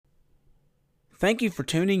Thank you for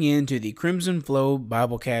tuning in to the Crimson Flow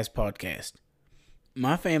Biblecast podcast.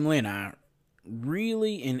 My family and I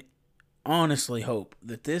really and honestly hope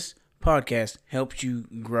that this podcast helps you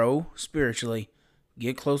grow spiritually,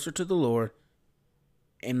 get closer to the Lord,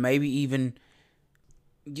 and maybe even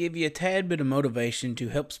give you a tad bit of motivation to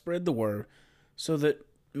help spread the word so that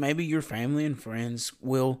maybe your family and friends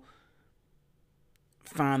will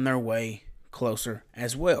find their way closer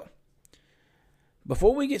as well.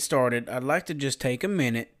 Before we get started, I'd like to just take a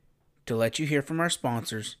minute to let you hear from our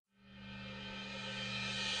sponsors.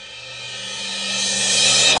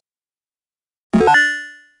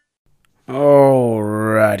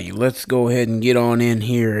 Alrighty, let's go ahead and get on in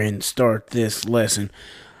here and start this lesson.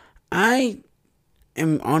 I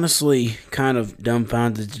am honestly kind of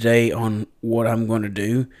dumbfounded today on what I'm going to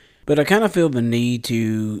do, but I kind of feel the need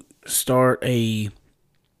to start a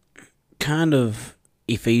kind of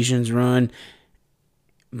Ephesians run.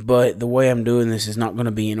 But the way I'm doing this is not going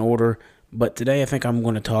to be in order. But today I think I'm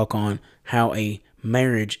going to talk on how a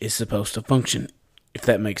marriage is supposed to function, if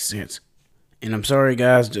that makes sense. And I'm sorry,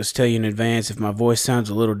 guys, just tell you in advance, if my voice sounds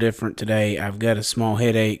a little different today, I've got a small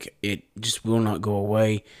headache. It just will not go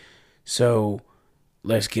away. So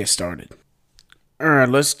let's get started. All right,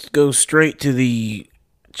 let's go straight to the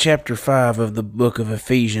chapter 5 of the book of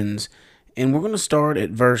Ephesians. And we're going to start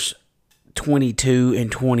at verse 22 and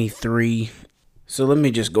 23. So let me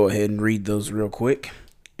just go ahead and read those real quick.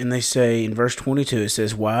 And they say in verse 22, it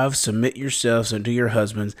says, "Wives, submit yourselves unto your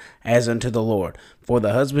husbands as unto the Lord. For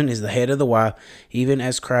the husband is the head of the wife, even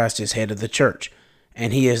as Christ is head of the church,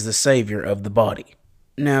 and he is the Savior of the body."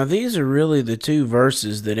 Now, these are really the two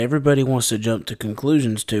verses that everybody wants to jump to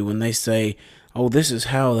conclusions to when they say, oh, this is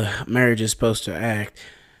how the marriage is supposed to act.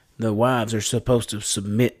 The wives are supposed to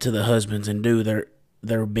submit to the husbands and do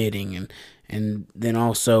their bidding. And then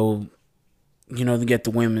also, they get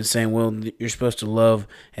the women saying, well, you're supposed to love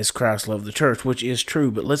as Christ loved the church, which is true,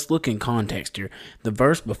 but let's look in context here. The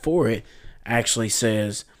verse before it actually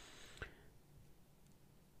says,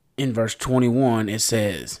 in verse 21, it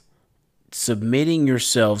says, submitting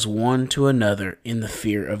yourselves one to another in the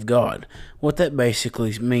fear of God. What that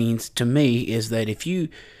basically means to me is that if you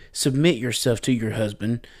submit yourself to your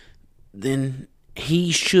husband, then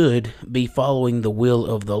he should be following the will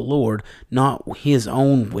of the Lord, not his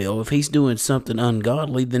own will. If he's doing something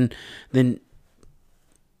ungodly, then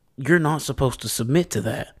you're not supposed to submit to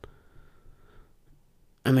that.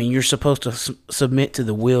 I mean, you're supposed to submit to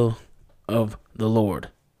the will of the Lord.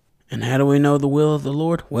 And how do we know the will of the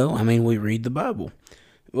Lord? Well, we read the Bible.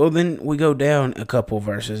 Well, then we go down a couple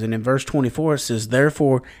verses, and in verse 24 it says,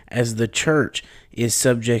 "Therefore, as the church is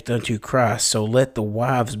subject unto Christ, so let the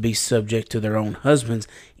wives be subject to their own husbands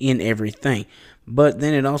in everything." But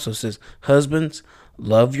then it also says, "Husbands,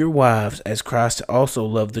 love your wives as Christ also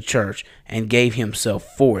loved the church and gave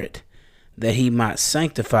himself for it, that he might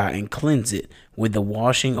sanctify and cleanse it with the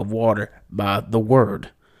washing of water by the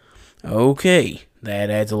word." Okay, that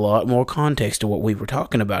adds a lot more context to what we were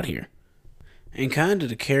talking about here. And kind of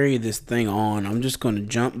to carry this thing on, I'm just going to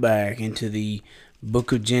jump back into the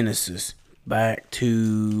book of Genesis, back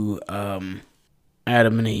to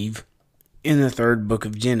Adam and Eve in the third book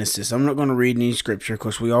of Genesis. I'm not going to read any scripture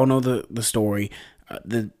because we all know the story.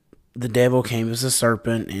 The devil came as a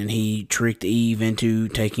serpent and he tricked Eve into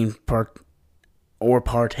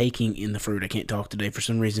partaking in the fruit. I can't talk today for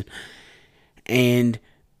some reason. And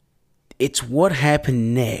it's what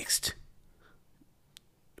happened next,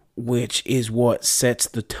 which is what sets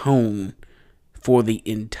the tone for the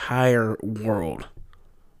entire world.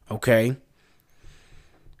 Okay?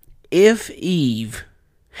 If Eve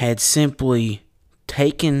had simply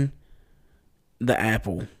taken the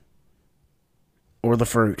apple or the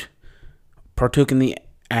fruit, partook in the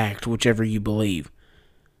act, whichever you believe,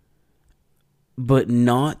 but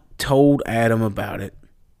not told Adam about it,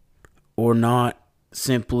 or not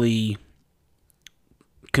simply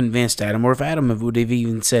convinced Adam, or if Adam would have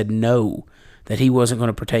even said no, that he wasn't going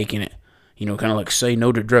to partake in it, kind of like say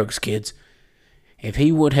no to drugs, kids. If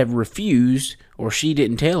he would have refused, or she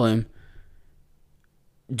didn't tell him,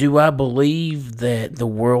 do I believe that the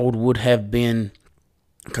world would have been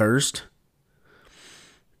cursed?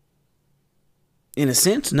 In a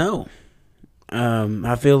sense, no.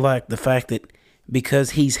 I feel like the fact that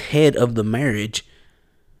because he's head of the marriage,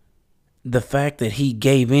 the fact that he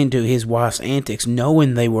gave in to his wife's antics,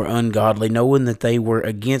 knowing they were ungodly, knowing that they were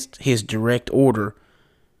against his direct order,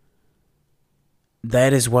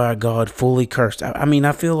 that is why God fully cursed.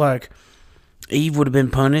 I feel like Eve would have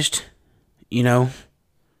been punished, kind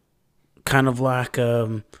of like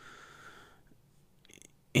in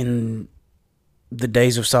the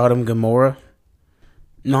days of Sodom and Gomorrah.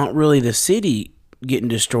 Not really the city getting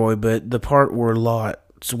destroyed, but the part where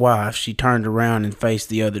Lot's wife, she turned around and faced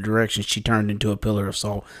the other direction. She turned into a pillar of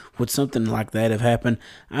salt. Would something like that have happened?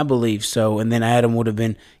 I believe so. And then Adam would have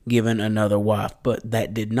been given another wife. But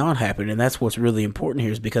that did not happen. And that's what's really important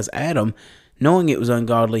here, is because Adam, knowing it was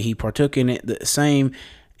ungodly, he partook in it the same.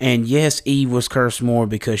 And yes, Eve was cursed more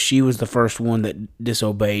because she was the first one that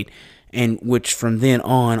disobeyed. And which from then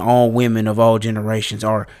on, all women of all generations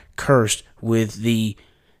are cursed with the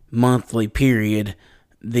monthly period,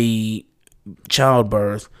 the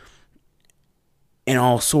childbirth, and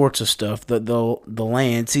all sorts of stuff. The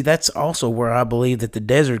land. See, that's also where I believe that the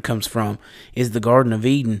desert comes from, is the Garden of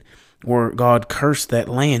Eden, where God cursed that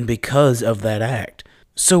land because of that act.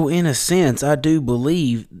 So in a sense, I do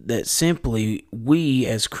believe that simply we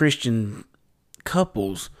as Christian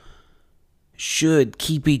couples should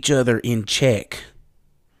keep each other in check.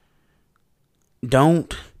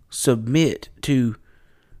 Don't submit to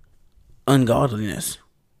ungodliness,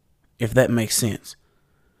 if that makes sense.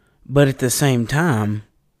 But at the same time,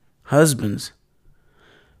 husbands,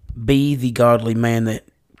 be the godly man that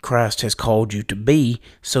Christ has called you to be,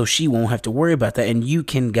 so she won't have to worry about that, and you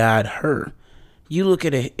can guide her. You look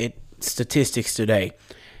at statistics today.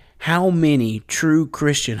 How many true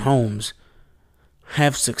Christian homes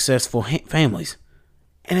have successful families?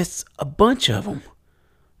 And it's a bunch of them.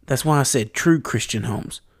 That's why I said true Christian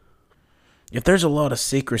homes. If there's a lot of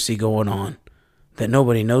secrecy going on that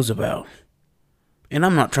nobody knows about, and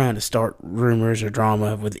I'm not trying to start rumors or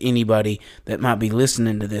drama with anybody that might be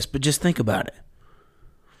listening to this, but just think about it.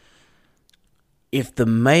 If the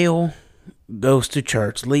male goes to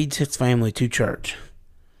church, leads his family to church,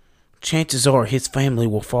 chances are his family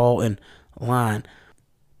will fall in line.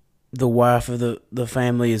 The wife of the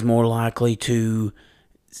family is more likely to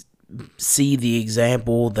see the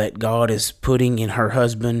example that God is putting in her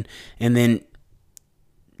husband, and then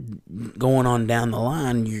going on down the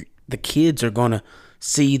line, the kids are going to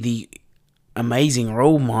see the amazing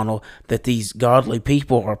role model that these godly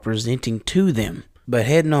people are presenting to them. But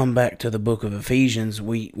heading on back to the book of Ephesians,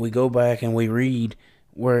 we go back and we read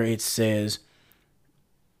where it says,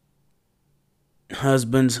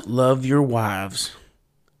 "Husbands, love your wives,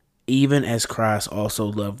 even as Christ also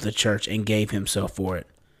loved the church and gave himself for it."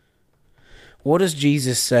 What does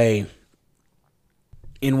Jesus say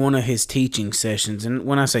in one of his teaching sessions? And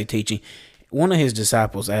when I say teaching, one of his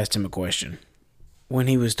disciples asked him a question when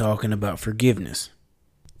he was talking about forgiveness.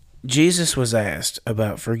 Jesus was asked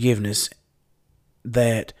about forgiveness,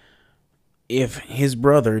 that if his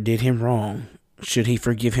brother did him wrong, should he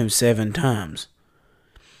forgive him 7 times?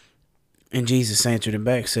 And Jesus answered him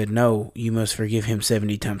back, said, "No, you must forgive him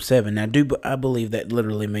 70 times 7. Now, I believe that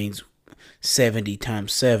literally means 70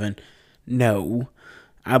 times 7? No.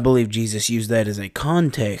 I believe Jesus used that as a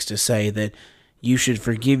context to say that you should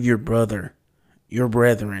forgive your brother, your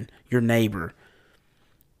brethren, your neighbor,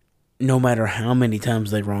 no matter how many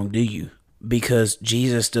times they wronged you. Because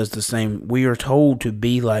Jesus does the same. We are told to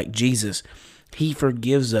be like Jesus. He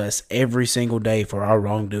forgives us every single day for our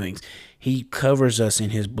wrongdoings. He covers us in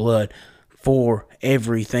his blood for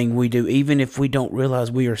everything we do. Even if we don't realize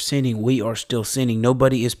we are sinning, we are still sinning.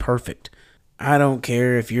 Nobody is perfect. I don't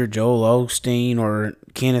care if you're Joel Osteen or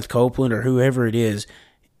Kenneth Copeland or whoever it is.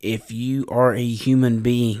 If you are a human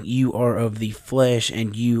being, you are of the flesh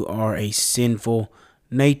and you are a sinful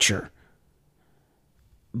nature.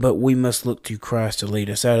 But we must look to Christ to lead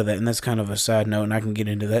us out of that. And that's kind of a side note, and I can get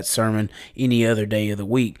into that sermon any other day of the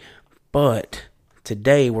week. But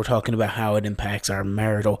today we're talking about how it impacts our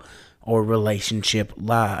marital or relationship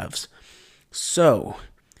lives. So,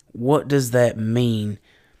 what does that mean?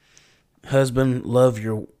 Husband, love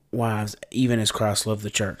your wives even as Christ loved the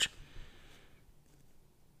church.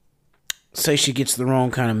 Say she gets the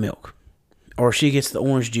wrong kind of milk, or she gets the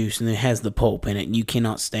orange juice and it has the pulp in it and you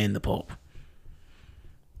cannot stand the pulp.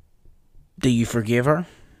 Do you forgive her,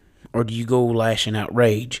 or do you go lashing out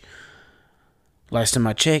rage? Last time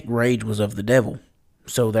I checked, rage was of the devil.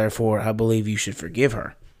 So therefore, I believe you should forgive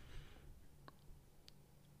her.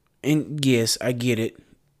 And yes, I get it.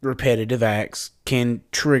 Repetitive acts can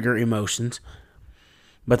trigger emotions.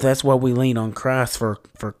 But that's why we lean on Christ for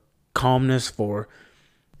calmness, for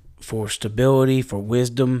stability, for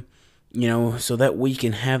wisdom, so that we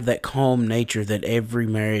can have that calm nature that every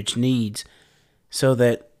marriage needs. So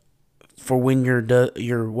that for when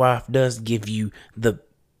your wife does give you the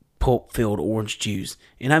pulp-filled orange juice,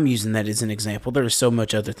 and I'm using that as an example. There's so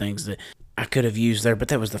much other things that I could have used there, but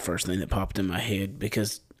that was the first thing that popped in my head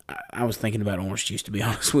because I was thinking about orange juice, to be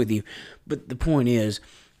honest with you. But the point is,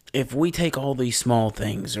 if we take all these small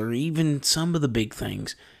things, or even some of the big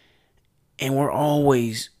things, and we're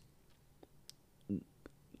always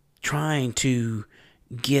trying to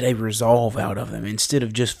get a resolve out of them instead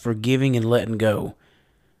of just forgiving and letting go,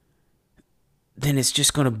 then it's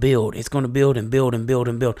just going to build. It's going to build and build and build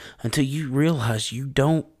and build until you realize you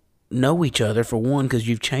don't know each other, for one, because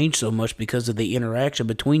you've changed so much because of the interaction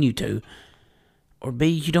between you two, or B,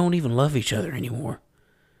 you don't even love each other anymore.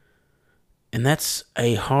 And that's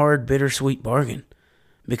a hard, bittersweet bargain,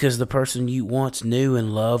 because the person you once knew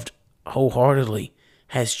and loved wholeheartedly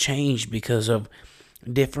has changed because of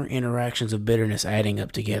different interactions of bitterness adding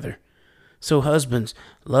up together. So husbands,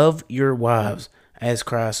 love your wives as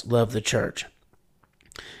Christ loved the church.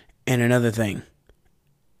 And another thing,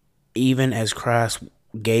 even as Christ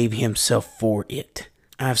gave himself for it.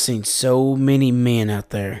 I've seen so many men out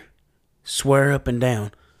there swear up and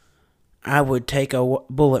down, I would take a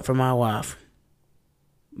bullet for my wife.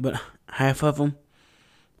 But half of them,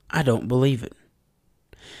 I don't believe it.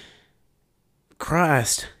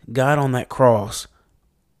 Christ got on that cross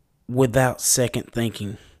without second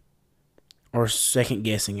thinking or second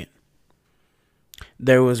guessing it.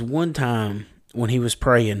 There was one time when he was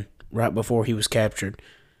praying right before he was captured.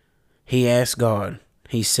 He asked God,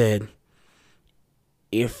 he said,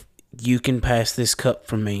 if you can pass this cup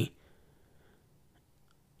from me,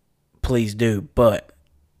 please do. But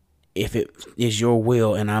if it is your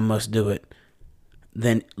will and I must do it,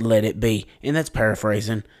 then let it be. And that's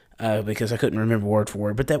paraphrasing because I couldn't remember word for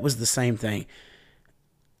word, but that was the same thing.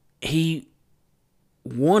 He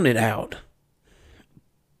wanted out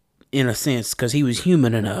in a sense because he was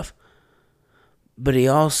human enough. But he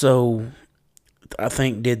also, I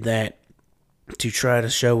think, did that to try to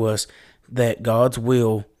show us that God's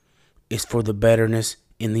will is for the betterness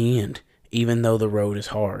in the end, even though the road is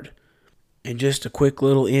hard. And just a quick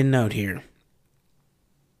little end note here.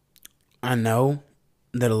 I know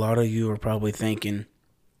that a lot of you are probably thinking,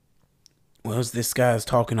 well, as this guy's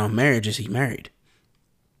talking on marriage, is he married?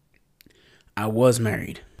 I was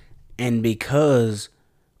married. And because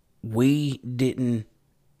we didn't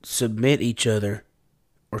submit each other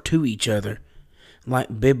or to each other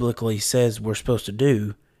like biblically says we're supposed to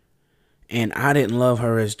do, and I didn't love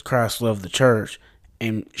her as Christ loved the church,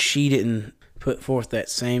 and she didn't put forth that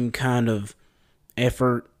same kind of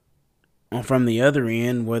effort from the other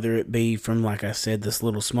end, whether it be from, like I said, this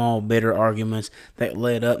little small bitter arguments that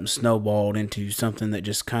led up and snowballed into something that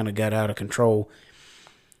just kind of got out of control.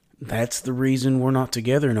 That's the reason we're not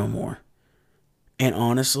together no more. And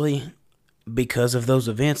honestly, because of those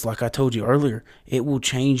events, like I told you earlier, it will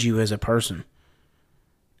change you as a person.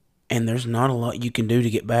 And there's not a lot you can do to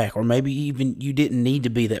get back. Or maybe even you didn't need to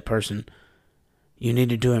be that person. You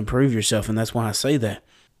needed to improve yourself, and that's why I say that.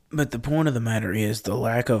 But the point of the matter is the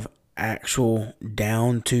lack of actual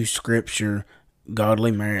down to scripture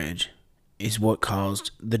godly marriage is what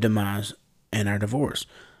caused the demise and our divorce.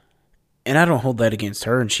 And I don't hold that against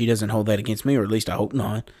her, and she doesn't hold that against me, or at least I hope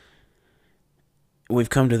not. We've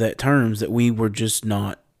come to that terms that we were just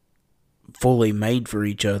not fully made for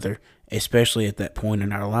each other, especially at that point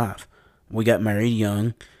in our life. We got married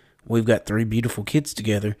young. We've got 3 beautiful kids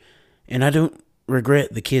together, and I don't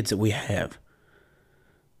regret the kids that we have.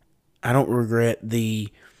 I don't regret the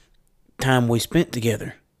time we spent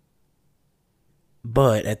together.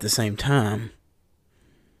 But at the same time,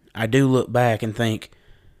 I do look back and think,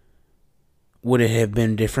 would it have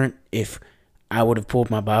been different if I would have pulled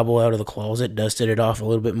my Bible out of the closet, dusted it off a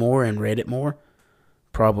little bit more, and read it more?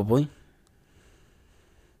 Probably.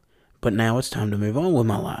 But now it's time to move on with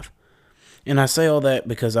my life. And I say all that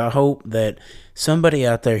because I hope that somebody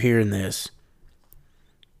out there hearing this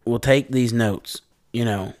will take these notes,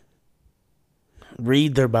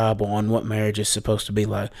 read their Bible on what marriage is supposed to be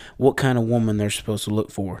like, what kind of woman they're supposed to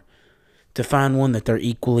look for, to find one that they're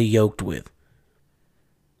equally yoked with,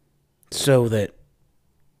 so that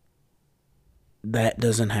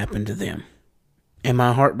doesn't happen to them. Am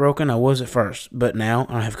I heartbroken? I was at first, but now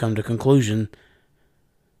I have come to the conclusion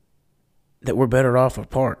that we're better off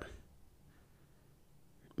apart.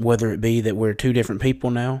 Whether it be that we're 2 different people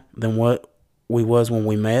now than what we was when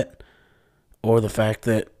we met, or the fact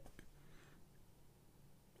that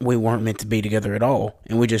we weren't meant to be together at all,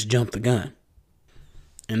 and we just jumped the gun.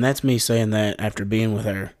 And that's me saying that after being with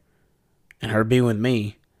her, and her being with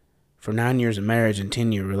me, for 9 years of marriage and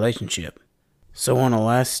 10-year relationship. So on a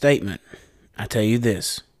last statement, I tell you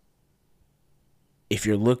this. If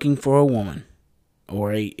you're looking for a woman,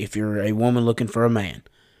 or if you're a woman looking for a man,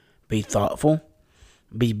 be thoughtful,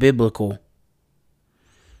 be biblical,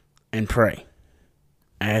 and pray.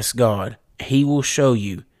 Ask God. He will show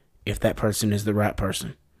you if that person is the right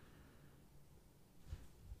person.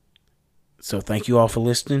 So thank you all for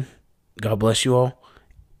listening. God bless you all,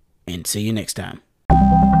 and see you next time.